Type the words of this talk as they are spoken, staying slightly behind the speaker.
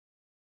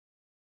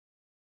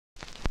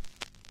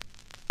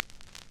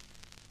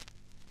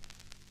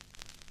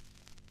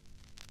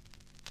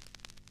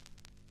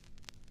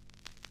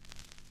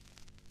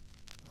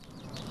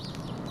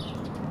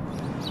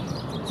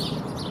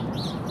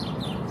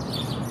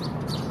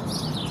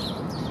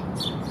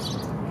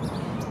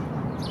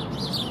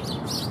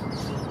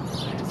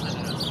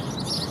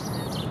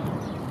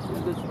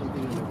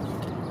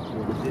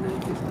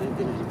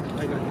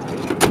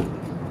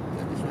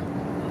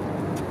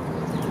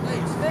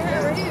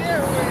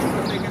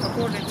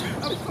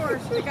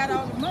They got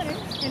all the money,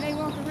 and they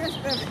want the rest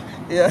of it.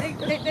 Yeah.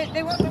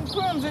 They want them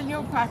crumbs in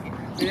your pocket.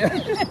 Yeah.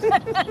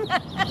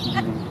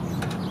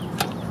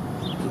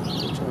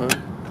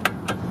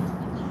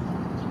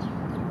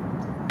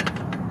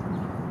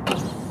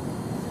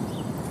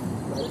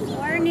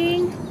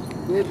 Morning.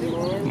 Good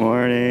morning.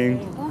 Morning.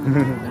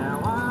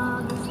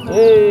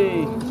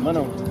 Hey,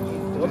 Manong.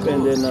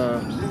 Open then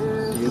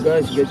you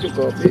guys get your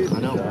coffee.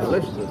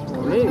 Let's do it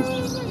for me.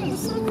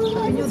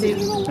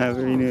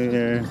 Happy New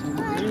Year.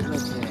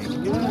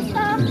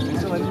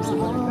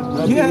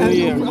 Happy New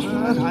Year.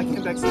 I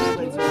came back 6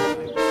 days ago.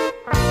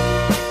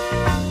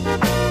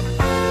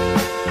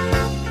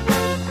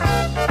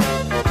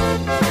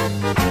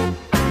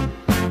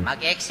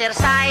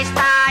 Mag-exercise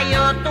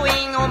tayo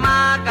tuwing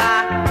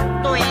umaga,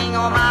 tuwing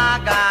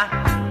umaga,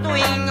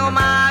 tuwing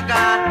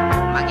umaga.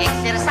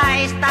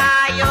 Mag-exercise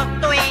tayo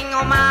tuwing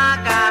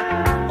umaga,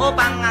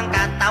 upang ang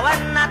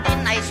katawan natin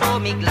ay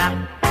sumigla.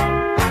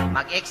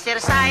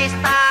 Mag-exercise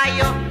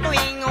tayo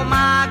tuwing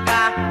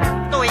umaga,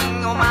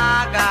 tuwing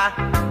umaga,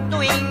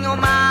 tuwing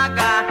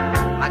umaga.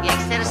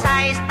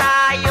 Mag-exercise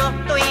tayo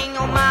tuwing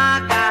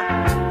umaga,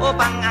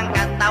 upang ang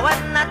katawan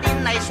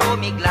natin ay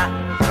sumigla.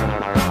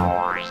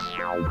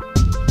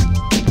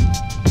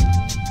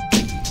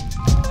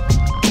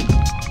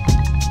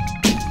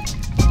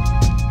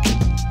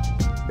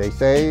 They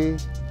say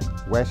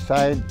West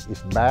Side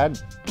is bad,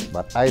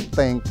 but I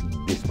think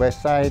this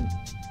West Side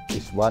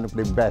is one of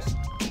the best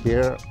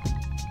here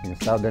in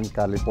Southern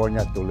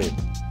California to live.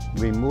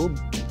 We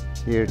moved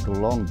here to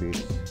Long Beach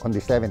on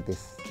the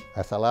 70s.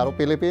 There's a lot of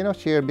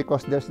Filipinos here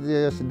because there's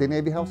the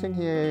Navy housing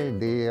here.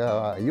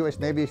 The U.S.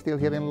 Navy is still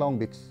here in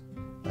Long Beach.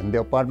 And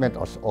the apartment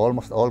was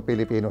almost all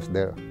Filipinos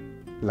there.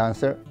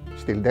 Lancer,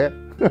 still there.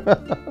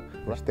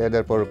 We stayed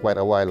there for quite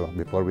a while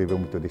before we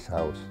moved to this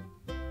house.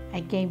 I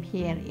came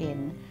here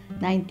in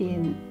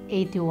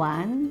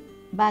 1981,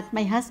 but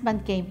my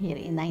husband came here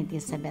in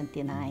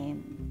 1979.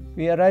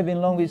 We arrived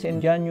in Long Beach in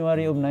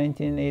January of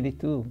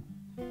 1982.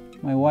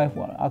 My wife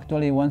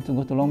actually wants to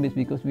go to Long Beach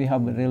because we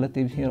have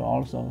relatives here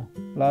also.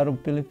 A lot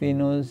of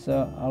Filipinos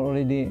are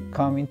already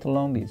coming to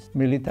Long Beach.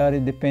 Military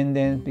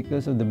dependents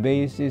because of the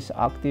base is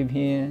active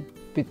here,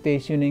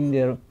 petitioning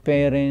their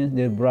parents,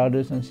 their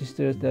brothers and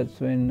sisters.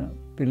 That's when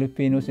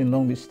Filipinos in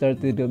Long Beach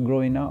started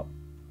growing up.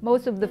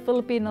 Most of the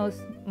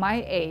Filipinos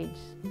my age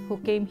who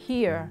came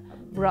here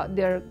brought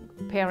their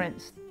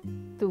parents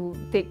to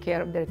take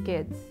care of their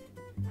kids.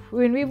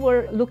 When we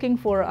were looking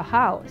for a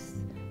house,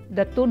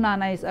 the two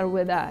nanays are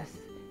with us,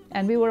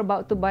 and we were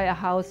about to buy a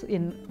house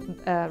in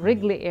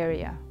Wrigley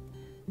area.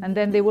 And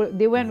then they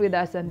went with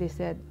us and they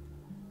said,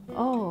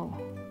 "Oh,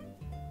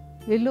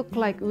 we look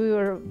like we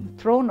were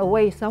thrown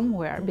away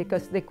somewhere,"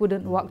 because they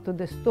couldn't walk to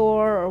the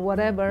store or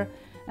whatever.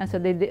 And so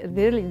they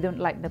really don't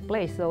like the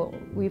place. So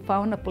we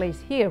found a place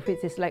here,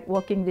 which is like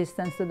walking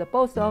distance to the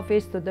post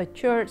office, to the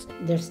church.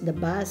 There's the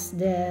bus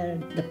there,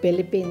 the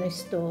Filipino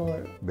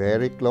store.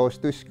 Very close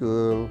to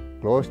school,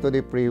 close to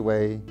the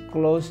freeway.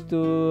 Close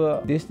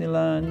to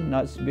Disneyland,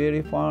 Knott's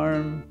Berry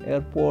Farm,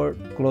 airport,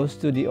 close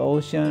to the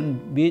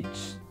ocean,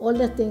 beach. All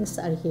the things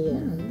are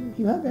here.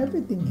 You have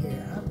everything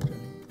here, actually.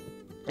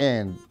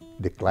 And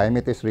the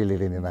climate is really,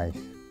 really nice.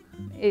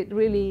 It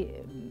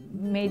really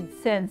made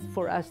sense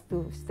for us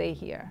to stay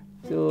here.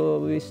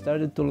 So we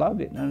started to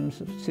love it and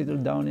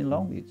settled down in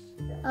Long Beach.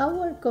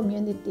 Our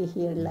community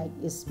here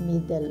is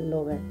middle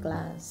lower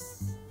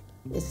class.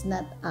 It's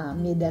not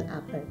middle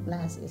upper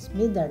class, it's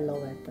middle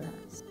lower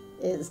class.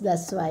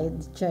 That's why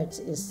the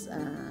church is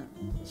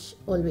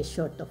always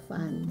short of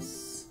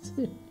funds.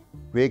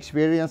 We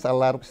experience a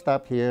lot of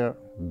stuff here,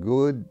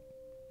 good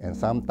and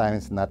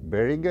sometimes not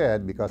very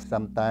good, because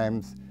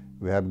sometimes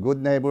we have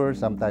good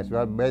neighbors, sometimes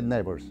we have bad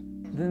neighbors.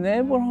 The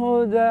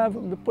neighborhood,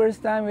 the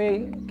first time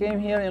we came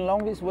here in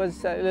Long Beach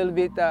was a little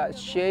bit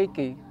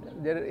shaky.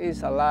 There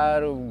is a lot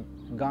of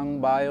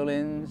gang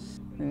violence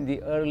in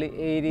the early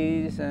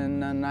 80s and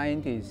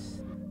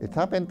 90s. It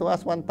happened to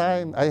us one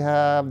time. I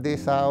have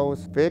this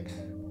house fixed.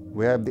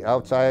 We have the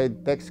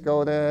outside text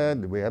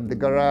coated. We have the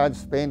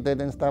garage painted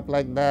and stuff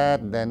like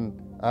that. Then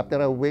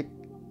after a week,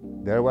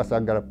 there was a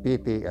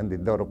graffiti on the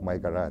door of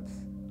my garage.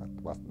 That's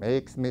what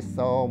makes me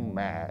so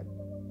mad,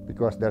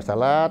 because there's a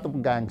lot of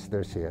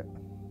gangsters here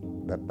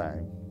that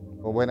time.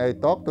 When I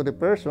talked to the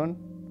person,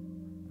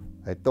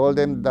 I told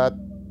them that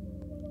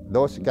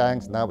those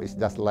gangs now is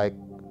just like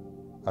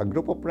a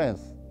group of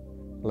friends,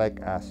 like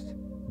us.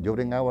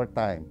 During our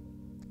time,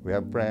 we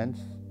have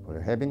friends,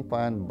 we're having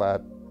fun,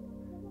 but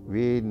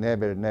we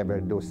never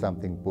do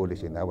something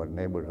foolish in our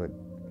neighborhood.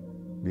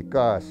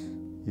 Because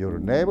your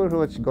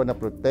neighborhood's gonna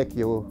protect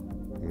you,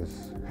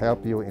 is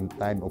help you in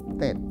time of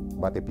need.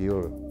 But if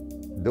you're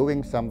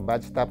doing some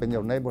bad stuff in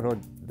your neighborhood,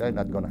 they're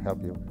not gonna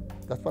help you.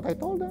 That's what I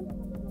told them.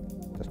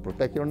 Just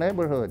protect your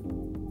neighborhood.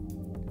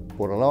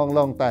 For a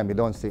long time, we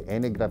don't see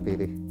any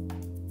graffiti.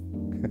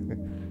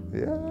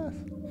 Yes.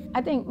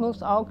 I think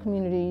most all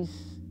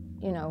communities,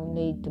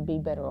 need to be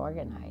better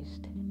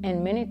organized.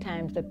 And many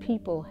times the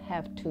people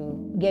have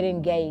to get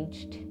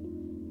engaged.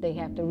 They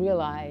have to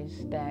realize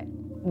that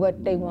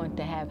what they want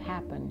to have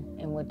happen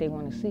and what they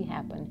want to see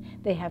happen,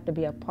 they have to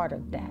be a part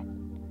of that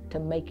to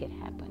make it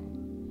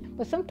happen.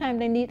 But sometimes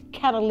they need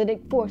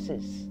catalytic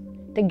forces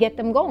to get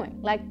them going,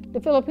 like the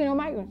Filipino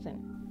Migrant Center.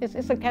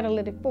 It's a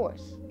catalytic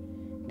force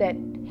that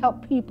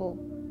help people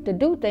to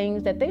do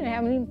things that they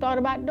haven't even thought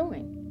about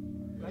doing.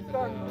 I'm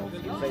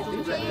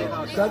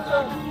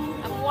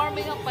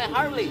warming up my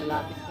Harley.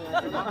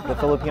 The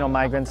Filipino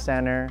Migrant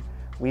Center,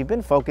 we've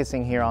been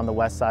focusing here on the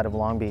west side of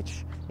Long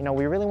Beach. You know,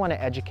 we really want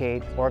to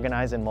educate,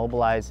 organize, and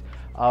mobilize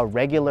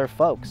regular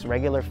folks,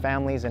 regular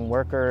families and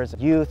workers,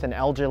 youth and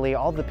elderly,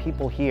 all the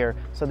people here,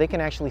 so they can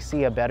actually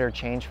see a better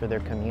change for their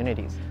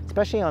communities.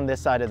 Especially on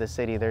this side of the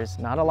city, there's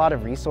not a lot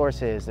of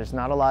resources, there's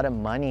not a lot of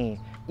money,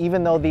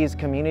 even though these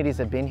communities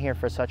have been here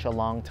for such a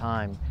long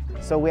time.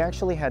 So we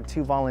actually had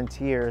two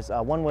volunteers.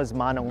 One was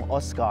Manong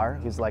Oscar,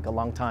 who's like a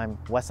longtime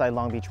Westside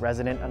Long Beach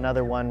resident.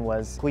 Another one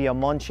was Kuya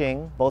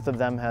Monching. Both of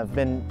them have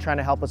been trying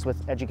to help us with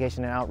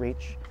education and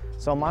outreach.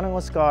 So Manong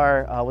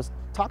Oscar was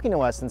talking to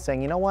us and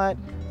saying, you know what,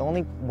 the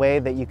only way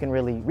that you can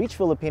really reach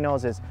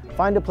Filipinos is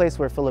find a place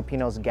where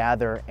Filipinos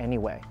gather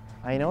anyway.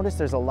 I noticed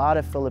there's a lot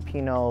of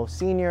Filipino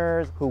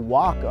seniors who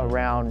walk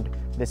around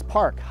this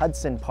park,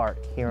 Hudson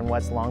Park, here in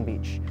West Long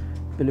Beach.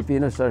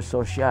 Filipinos are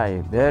so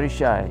shy, very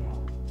shy,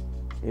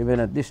 even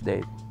at this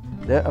date.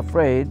 They're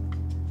afraid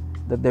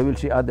that they will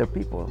see other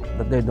people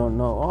that they don't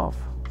know of.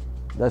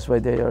 That's why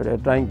they're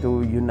trying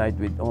to unite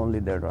with only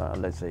their,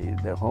 let's say,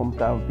 their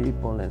hometown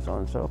people and so on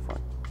and so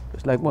forth.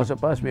 It's like most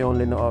of us, we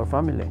only know our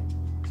family.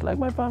 It's like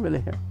my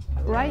family here.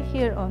 Right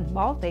here on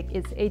Baltic,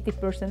 it's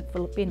 80%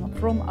 Filipino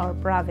from our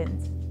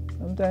province.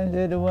 Sometimes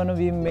they don't want to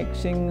be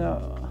mixing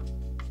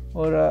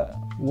or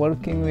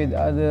working with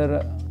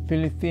other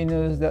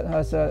Filipinos that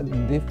has a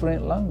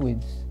different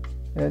language.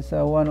 That's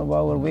one of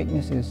our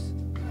weaknesses.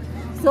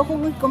 So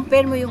kung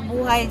compare mo yung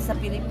buhay sa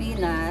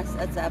Pilipinas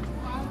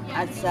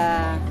at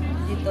sa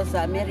dito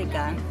sa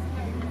Amerika,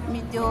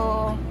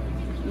 medyo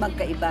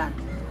magkaiba.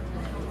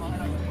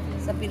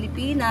 Sa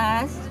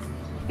Pilipinas,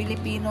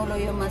 Pilipino lo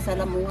yung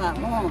masalamuha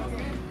mo.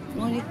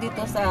 Ngunit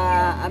dito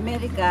sa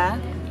Amerika,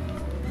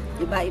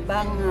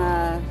 iba-ibang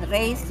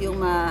race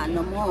yung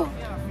ano mo.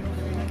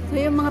 So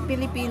yung mga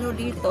Pilipino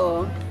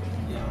dito,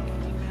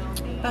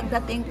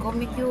 pagdating ko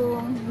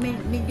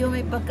medyo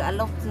may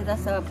pagkaalok sila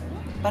sa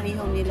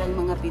pareho nilang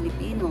mga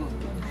Pilipino.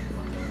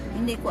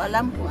 Hindi ko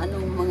alam kung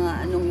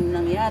anong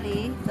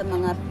nangyari sa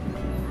mga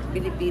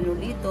Pilipino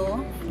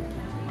dito.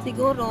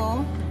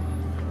 Siguro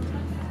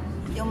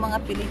yung mga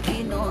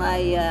Pilipino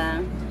ay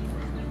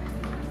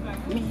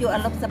medyo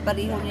alok sa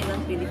pareho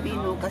nilang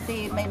Pilipino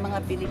kasi may mga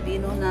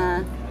Pilipino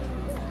na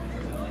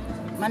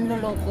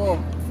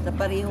manloloko sa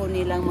pareho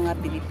nilang mga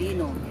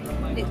Pilipino.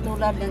 Hindi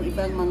tulad ng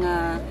ibang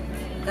mga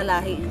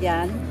kalahi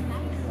dyan.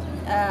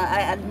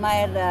 I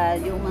admire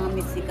yung mga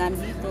Mexican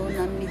dito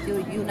na medyo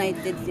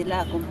united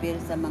sila compare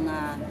sa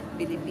mga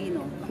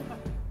Pilipino.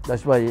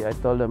 That's why I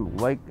told them,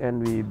 why can't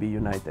we be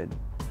united?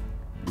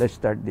 Let's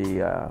start this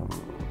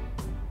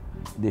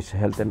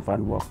health and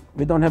fun walk.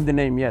 We don't have the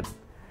name yet.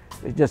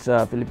 It's just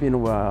a Filipino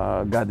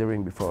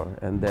gathering before.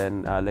 And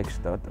then Alex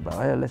thought about,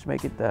 hey, let's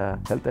make it a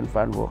health and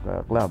fun walk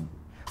club.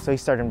 So he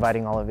started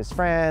inviting all of his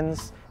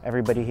friends,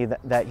 everybody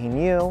that he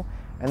knew.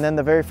 And then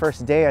the very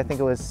first day, I think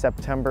it was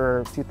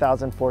September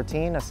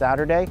 2014, a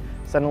Saturday,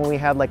 suddenly we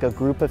had like a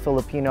group of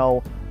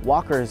Filipino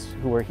walkers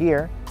who were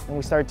here, and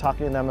we started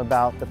talking to them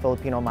about the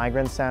Filipino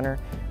Migrant Center,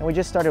 and we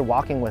just started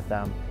walking with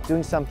them,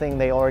 doing something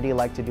they already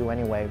like to do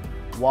anyway,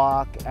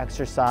 walk,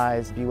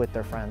 exercise, be with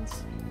their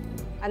friends.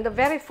 On the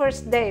very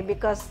first day,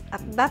 because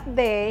at that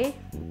day,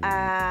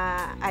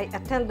 I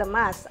attend the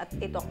Mass at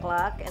 8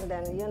 o'clock, and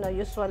then, you know,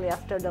 usually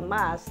after the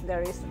Mass,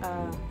 there is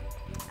an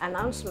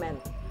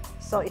announcement.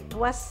 So it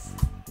was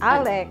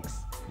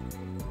Alex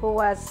who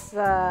was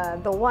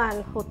the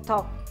one who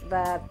talked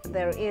that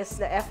there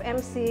is the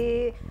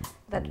FMC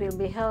that will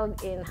be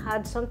held in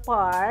Hudson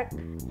Park,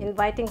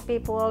 inviting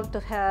people to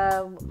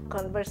have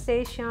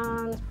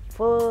conversations,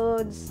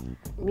 foods,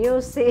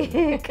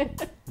 music.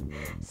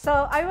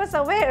 So I was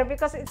aware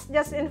because it's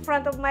just in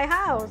front of my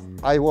house.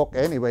 I walk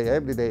anyway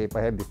every day if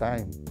I have the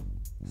time.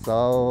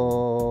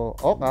 So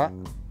Oka,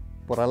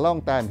 for a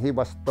long time, he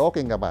was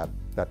talking about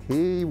that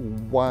he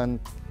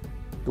wants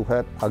to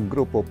have a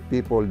group of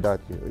people that,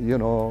 you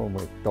know,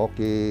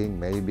 talking,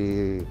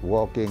 maybe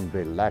walking,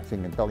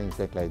 relaxing and talking,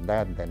 things like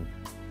that. Then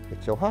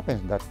it so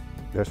happens that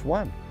there's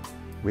one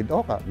with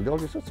Oka, with all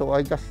this. So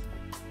I just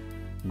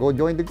go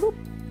join the group.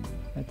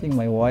 I think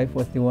my wife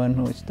was the one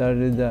who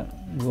started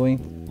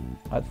going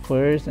at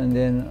first, and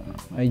then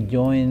I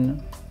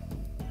joined,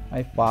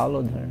 I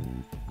followed her.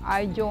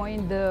 I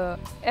joined the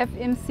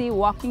FMC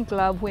Walking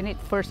Club when it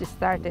first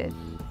started.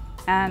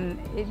 And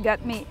it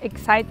got me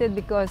excited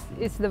because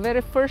it's the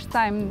very first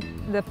time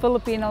the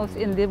Filipinos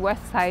in the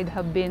West Side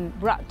have been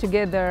brought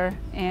together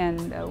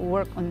and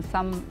work on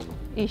some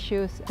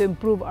issues to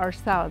improve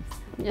ourselves.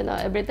 You know,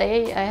 every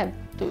day I have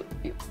to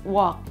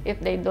walk. If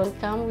they don't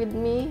come with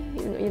me,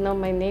 you know,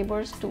 my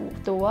neighbors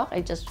to walk,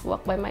 I just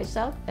walk by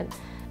myself. And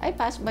I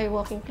passed by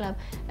walking club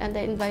and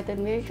they invited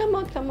me, come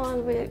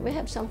on, we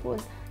have some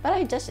food. But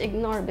I just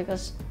ignored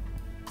because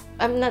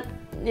I'm not,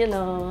 you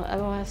know, I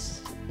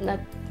was not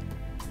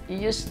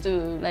used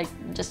to like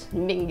just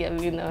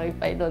mingle, you know, if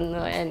I don't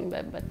know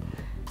anybody. But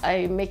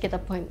I make it a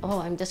point, oh,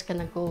 I'm just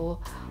gonna go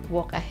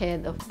walk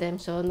ahead of them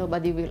so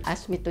nobody will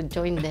ask me to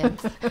join them.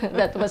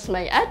 That was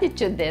my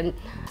attitude then.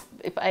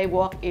 If I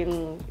walk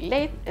in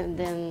late, and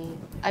then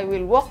I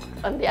will walk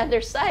on the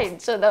other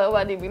side so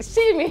nobody will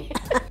see me.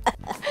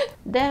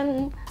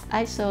 Then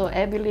I saw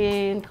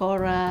Evelyn,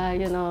 Cora,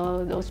 you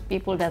know, those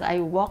people that I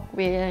walk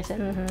with. I said,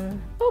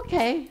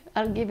 okay,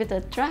 I'll give it a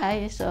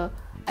try. So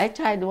I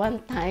tried one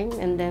time,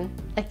 and then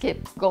I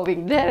kept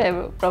going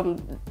there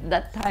from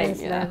that time.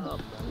 You know.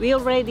 We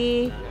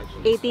already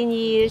 18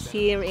 years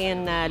here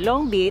in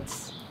Long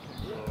Beach,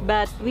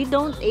 but we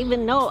don't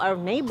even know our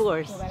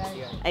neighbors.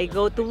 I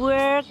go to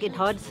work in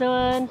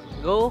Hudson,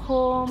 go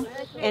home,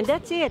 and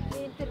that's it.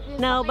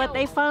 Now, but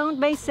I found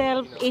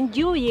myself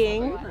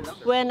enjoying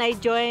when I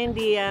joined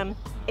the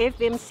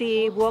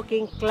FMC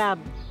Walking Club.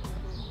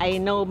 I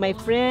know my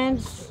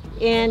friends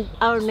and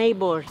our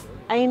neighbors.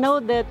 I know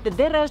that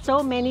there are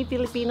so many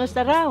Filipinos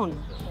around,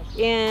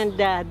 and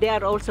they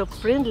are also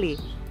friendly.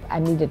 I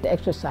needed to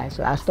exercise,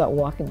 so I started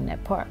walking in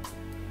that park.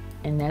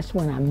 And that's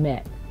when I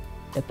met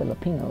the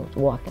Filipinos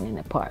walking in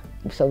the park.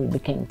 So we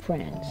became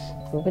friends.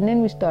 And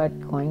then we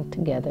started going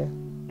together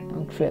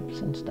on trips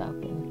and stuff,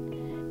 and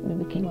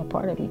we became a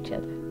part of each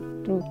other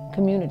through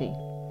community.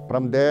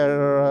 From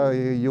there,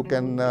 you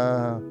can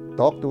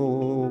talk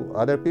to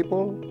other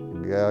people,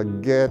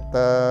 get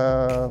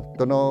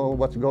to know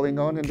what's going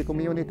on in the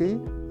community.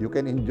 You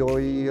can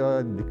enjoy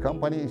the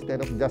company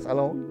instead of just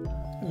alone.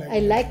 I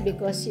like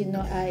because, you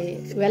know, I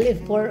well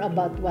informed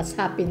about what's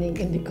happening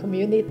in the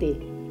community.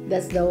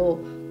 That's the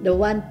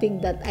one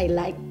thing that I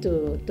like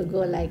to go,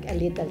 like a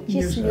little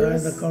News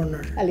around the chismis,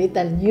 corner. a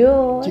little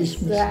news,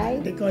 Chismis,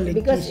 right? they call it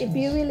Because chismis. if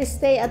you really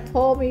stay at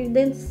home, you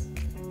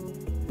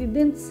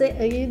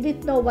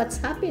didn't know what's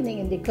happening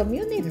in the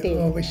community. You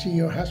always see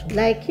your husband.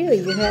 Like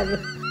you have.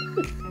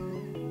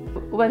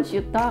 Once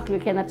you talk, you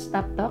cannot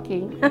stop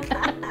talking.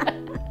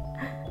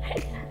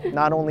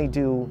 Not only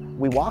do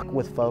we walk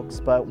with folks,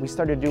 but we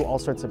started to do all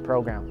sorts of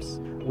programs.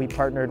 We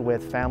partnered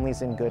with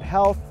Families in Good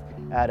Health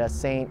at a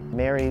St.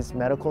 Mary's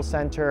Medical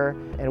Center,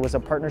 and it was a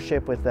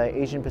partnership with the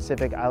Asian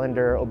Pacific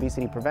Islander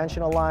Obesity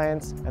Prevention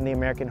Alliance and the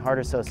American Heart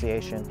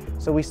Association.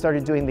 So we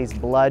started doing these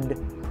blood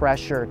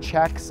pressure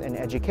checks and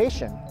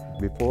education.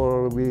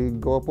 Before we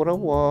go for a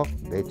walk,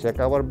 they check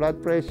our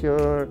blood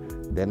pressure.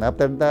 Then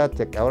after that,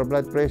 check our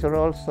blood pressure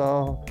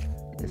also.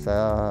 It's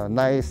a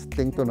nice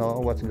thing to know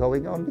what's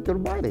going on with your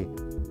body.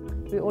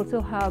 We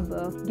also have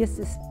guest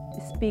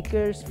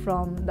speakers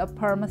from the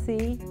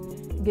pharmacy,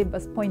 give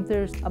us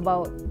pointers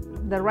about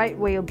the right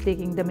way of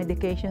taking the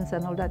medications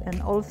and all that,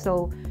 and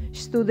also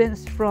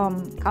students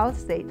from Cal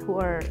State who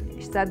are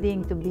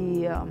studying to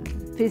be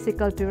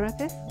physical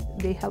therapists.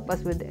 They help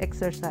us with the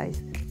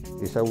exercise.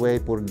 It's a way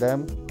for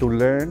them to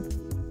learn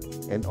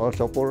and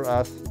also for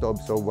us to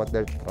observe what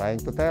they're trying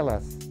to tell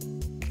us.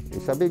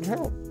 It's a big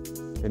help,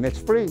 and it's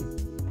free.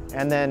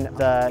 And then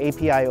the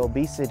API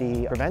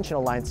Obesity Prevention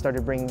Alliance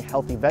started bringing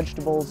healthy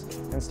vegetables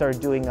and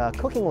started doing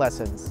cooking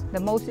lessons. The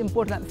most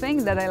important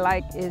thing that I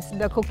like is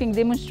the cooking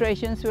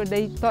demonstrations where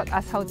they taught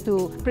us how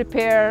to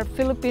prepare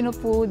Filipino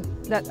food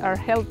that are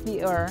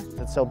healthier.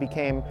 And so it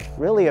became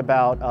really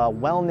about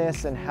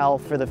wellness and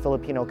health for the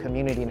Filipino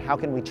community, and how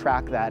can we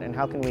track that, and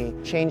how can we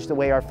change the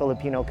way our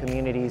Filipino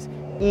communities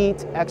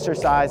eat,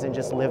 exercise, and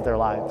just live their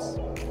lives.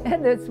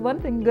 And that's one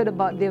thing good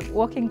about the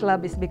walking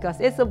club is because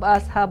each of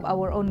us have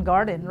our own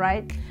garden,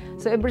 right?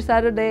 So every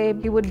Saturday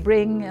he would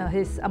bring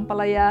his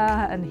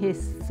ampalaya and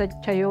his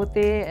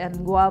chayote and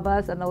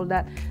guavas and all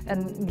that,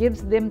 and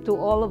gives them to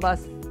all of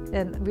us.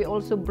 And we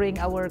also bring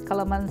our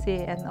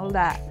calamansi and all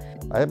that.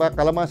 I have a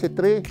calamansi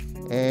tree,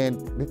 and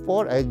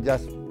before I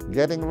just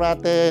getting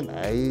rotten,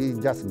 I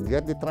just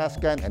get the trash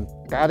can and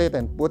cut it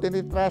and put it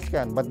in the trash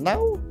can. But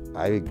now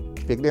I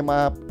pick them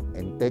up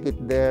and take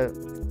it there.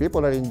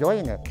 People are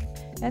enjoying it.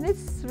 And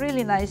it's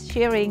really nice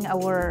sharing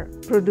our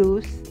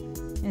produce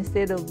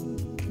instead of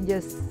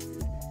just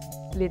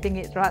letting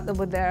it rot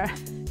over there.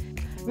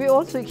 We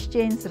also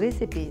exchange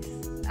recipes.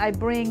 I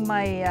bring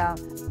my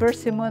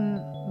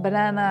persimmon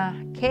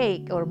banana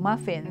cake or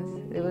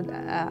muffins. They would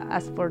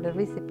ask for the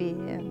recipe,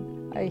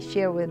 and I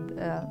share with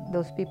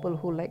those people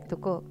who like to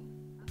cook.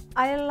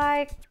 I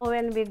like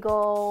when we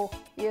go,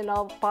 you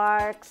know,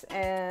 parks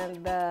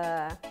and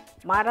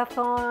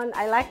marathon.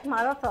 I like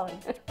marathon.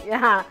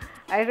 Yeah,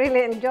 I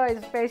really enjoy,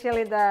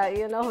 especially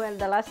you know, when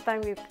the last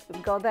time we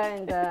go there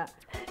in the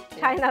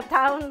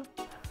Chinatown,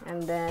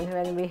 and then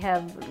when we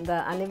have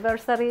the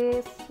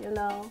anniversaries, you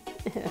know,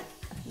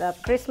 the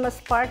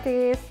Christmas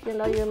parties, you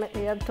know, you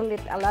have to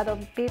meet a lot of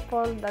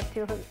people that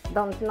you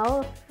don't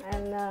know,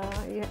 and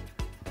you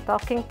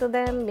talking to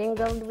them,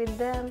 mingled with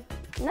them.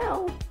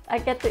 Now I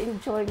get to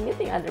enjoy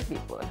meeting other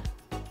people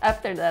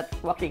after that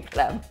walking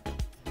club.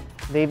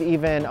 They've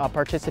even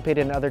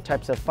participated in other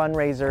types of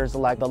fundraisers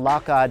like the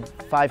Lakad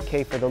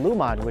 5K for the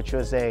Lumad, which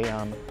was a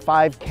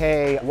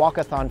 5K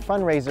walkathon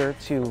fundraiser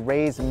to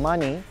raise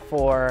money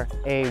for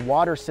a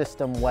water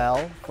system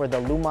well for the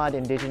Lumad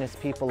indigenous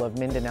people of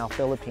Mindanao,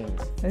 Philippines.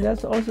 And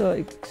that's also an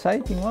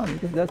exciting one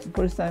because that's the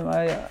first time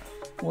I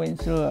went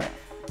through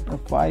a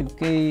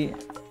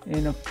 5K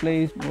in a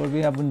place where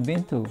we haven't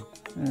been to,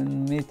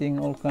 and meeting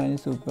all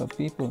kinds of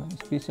people,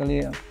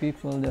 especially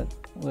people that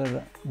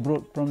were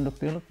brought from the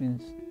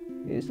Philippines.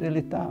 It's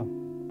really tough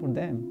for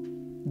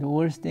them. The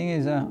worst thing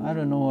is, I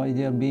don't know why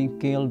they are being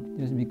killed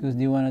just because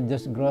they want to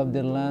just grab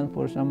their land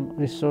for some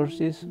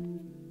resources.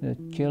 The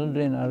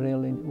children are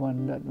really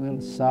one that will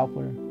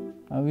suffer.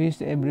 I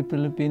wish every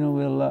Filipino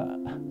will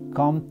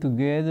come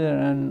together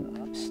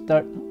and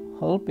start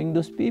helping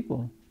those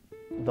people.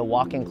 The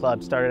walking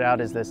club started out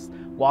as this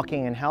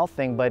walking and health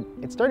thing, but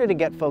it started to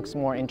get folks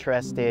more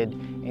interested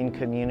in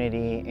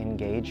community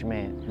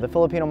engagement. The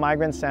Filipino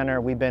Migrant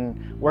Center, we've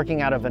been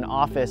working out of an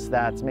office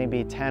that's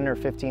maybe 10 or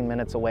 15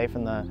 minutes away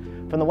from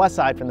the west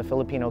side, from the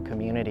Filipino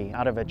community,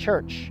 out of a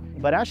church.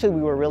 But actually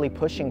we were really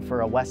pushing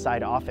for a west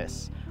side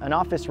office, an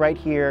office right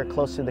here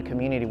close to the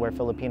community where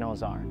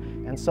Filipinos are.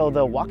 And so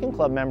the walking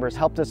club members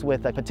helped us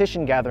with a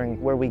petition gathering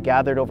where we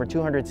gathered over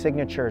 200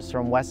 signatures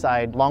from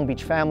Westside Long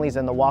Beach families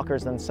and the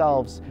walkers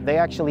themselves. They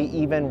actually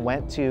even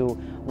went to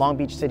Long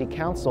Beach City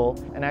Council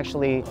and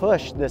actually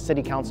pushed the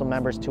City Council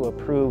members to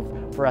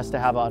approve for us to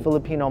have a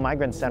Filipino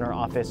Migrant Center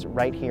office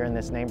right here in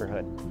this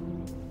neighborhood.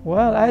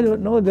 Well, I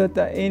don't know that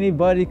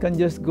anybody can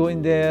just go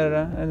in there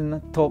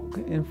and talk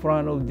in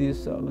front of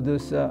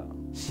those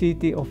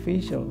city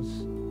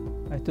officials.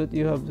 I thought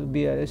you have to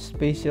be a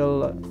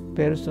special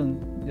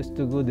person just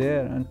to go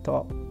there and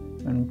talk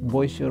and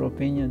voice your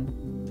opinion.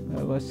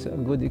 It was a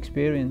good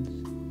experience.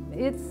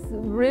 It's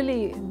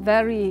really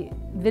very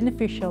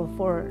beneficial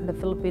for the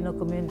Filipino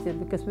community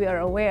because we are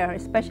aware,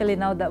 especially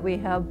now that we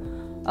have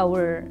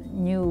our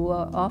new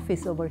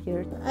office over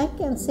here. I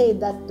can say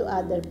that to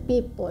other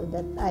people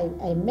that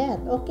I met.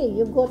 Okay,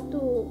 you go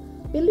to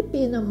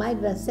Filipino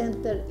Migrant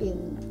Center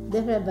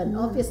they have an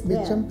office there.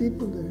 Meet some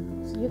people there.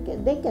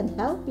 They can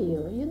help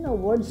you, you know,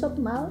 words of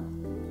mouth.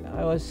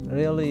 I was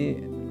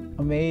really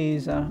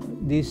amazed.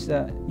 These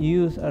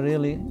youth are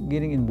really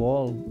getting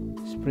involved,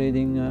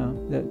 spreading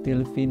that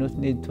Filipinos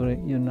need to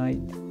unite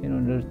in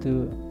order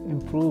to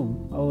improve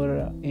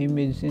our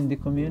image in the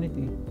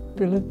community.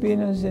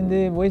 Filipinos in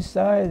the west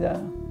side,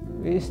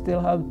 we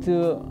still have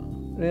to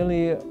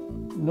really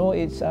know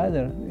each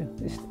other.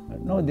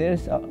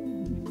 There's a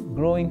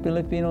growing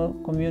Filipino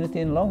community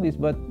in Long Beach,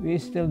 but we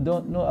still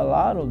don't know a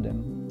lot of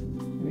them.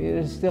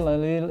 There's still a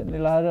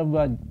lot of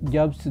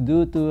jobs to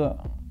do to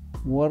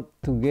work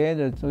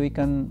together so we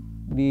can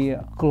be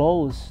a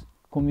close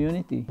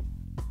community.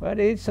 But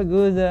it's a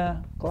good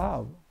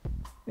club.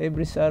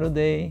 Every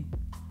Saturday,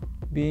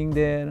 being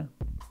there,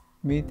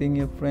 meeting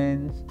your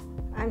friends.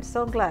 I'm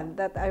so glad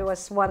that I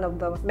was one of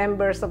the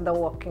members of the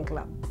walking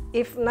club.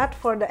 If not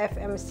for the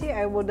FMC,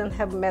 I wouldn't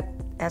have met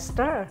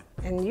Esther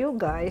and you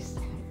guys.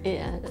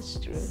 Yeah, that's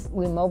true.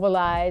 We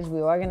mobilize,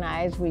 we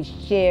organize, we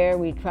share,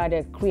 we try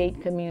to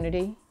create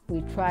community. We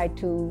try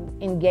to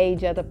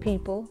engage other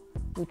people.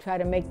 We try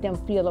to make them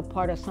feel a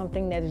part of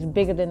something that is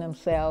bigger than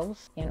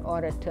themselves in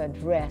order to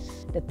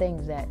address the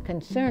things that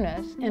concern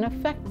us and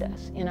affect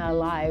us in our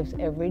lives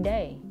every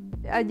day.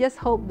 I just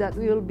hope that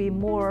we will be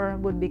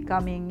would be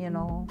coming, you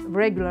know,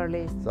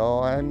 regularly.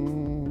 So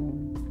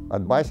I'm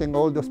advising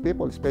all those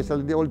people,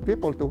 especially the old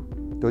people,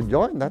 to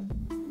join that.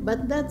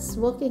 But that's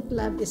walking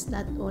club is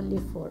not only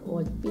for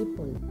old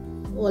people.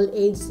 All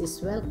age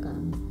is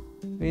welcome.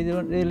 We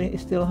don't really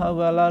still have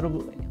a lot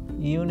of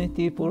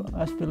unity for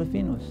us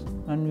Filipinos,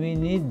 and we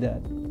need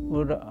that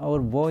for our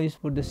voice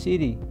for the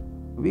city.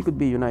 We could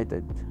be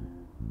united.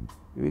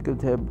 We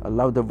could have a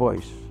louder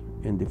voice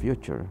in the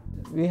future.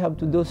 We have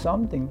to do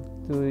something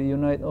to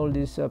unite all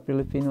these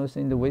Filipinos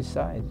in the west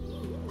side.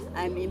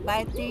 I'm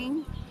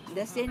inviting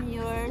the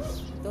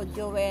seniors to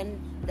join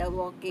the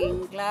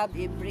walking club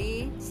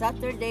every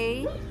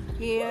Saturday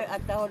here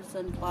at the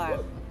Hudson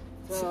Park.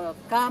 So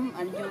come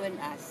and join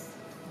us.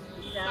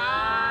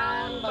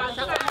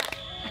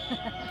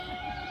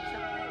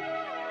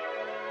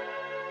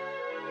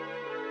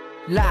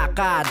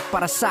 Lakad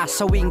para sa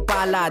sawing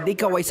palad,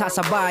 ikaw ay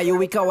sasabay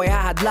o ikaw ay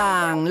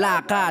hahadlang.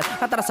 Lakad,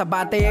 atras sa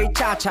bantay ay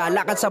tsa-tsa,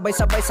 lakad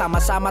sabay-sabay,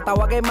 sama-sama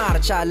tawag ay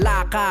marcha.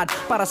 Lakad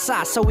para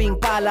sa sawing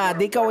palad,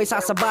 ikaw ay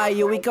sasabay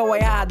o ikaw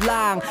ay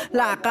hahadlang.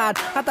 Lakad,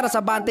 atras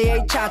sa bantay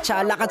ay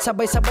tsa-tsa, lakad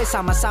sabay-sabay,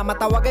 sama-sama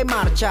tawag ay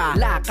marcha.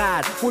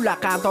 Lakad, mula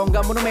kanto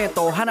hanggang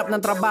monumento, hanap ng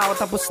trabaho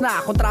tapos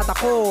na kontrata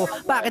ko.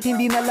 Bakit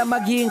hindi na lang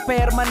maging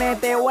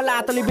permanente?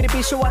 Wala tuloy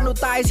benepisyo, ano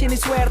tayo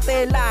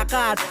siniswerte?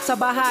 Lakad sa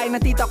bahay ng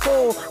tita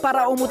ko,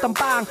 para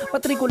umutampang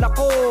matrikula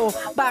ko.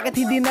 Bakit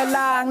hindi na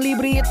lang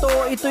libre ito?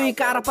 Ito'y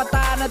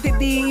karapatan at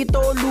hindi ito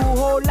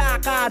luho.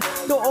 Lakad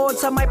doon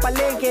sa may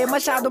palengke,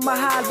 masyado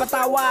mahal,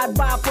 patawad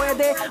ba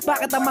pwede?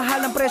 Bakit ang mahal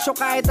ng presyo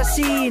kahit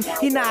asin?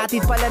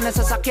 Hinatid pala ng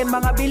sasakyan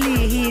mga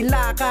bilihin.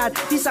 Lakad,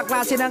 isang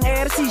klase ng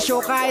ehersisyo,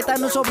 kahit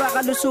anong sobra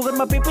kalusugan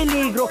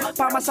mapipiligro.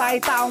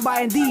 Pamasahe taong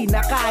bayan di na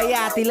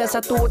kaya, tila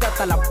sa tuta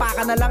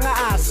talampakan na lang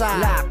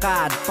aasa.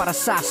 Lakad para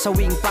sa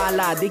sawing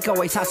palad,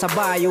 ikaw ay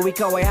sasabayo,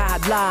 ikaw ay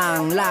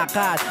hahadlang.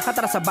 Lakad,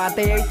 atras sa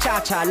bante ay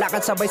cha-cha,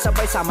 lakad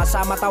sabay-sabay,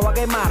 sama-sama tawag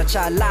ay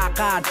marcha.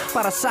 Lakad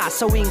para sa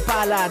sawing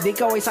palad,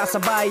 ikaw ay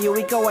sasabayo,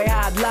 ikaw ay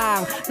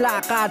hahadlang.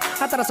 Lakad,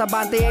 atras sa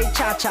bante ay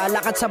cha-cha,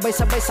 lakad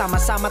sabay-sabay,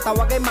 sama-sama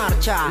tawag ay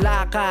marcha.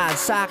 Lakad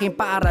sa aking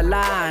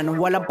paaralan,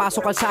 walang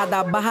pasok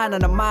kalsada, baha na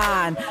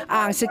naman.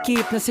 Ang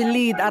sikip na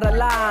silid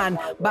aralan,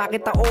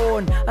 bakit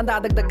taon ang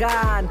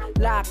dadagdagan?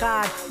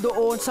 Lakad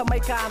doon sa may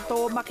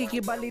kanto,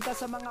 makikibalita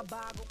sa mga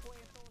bago.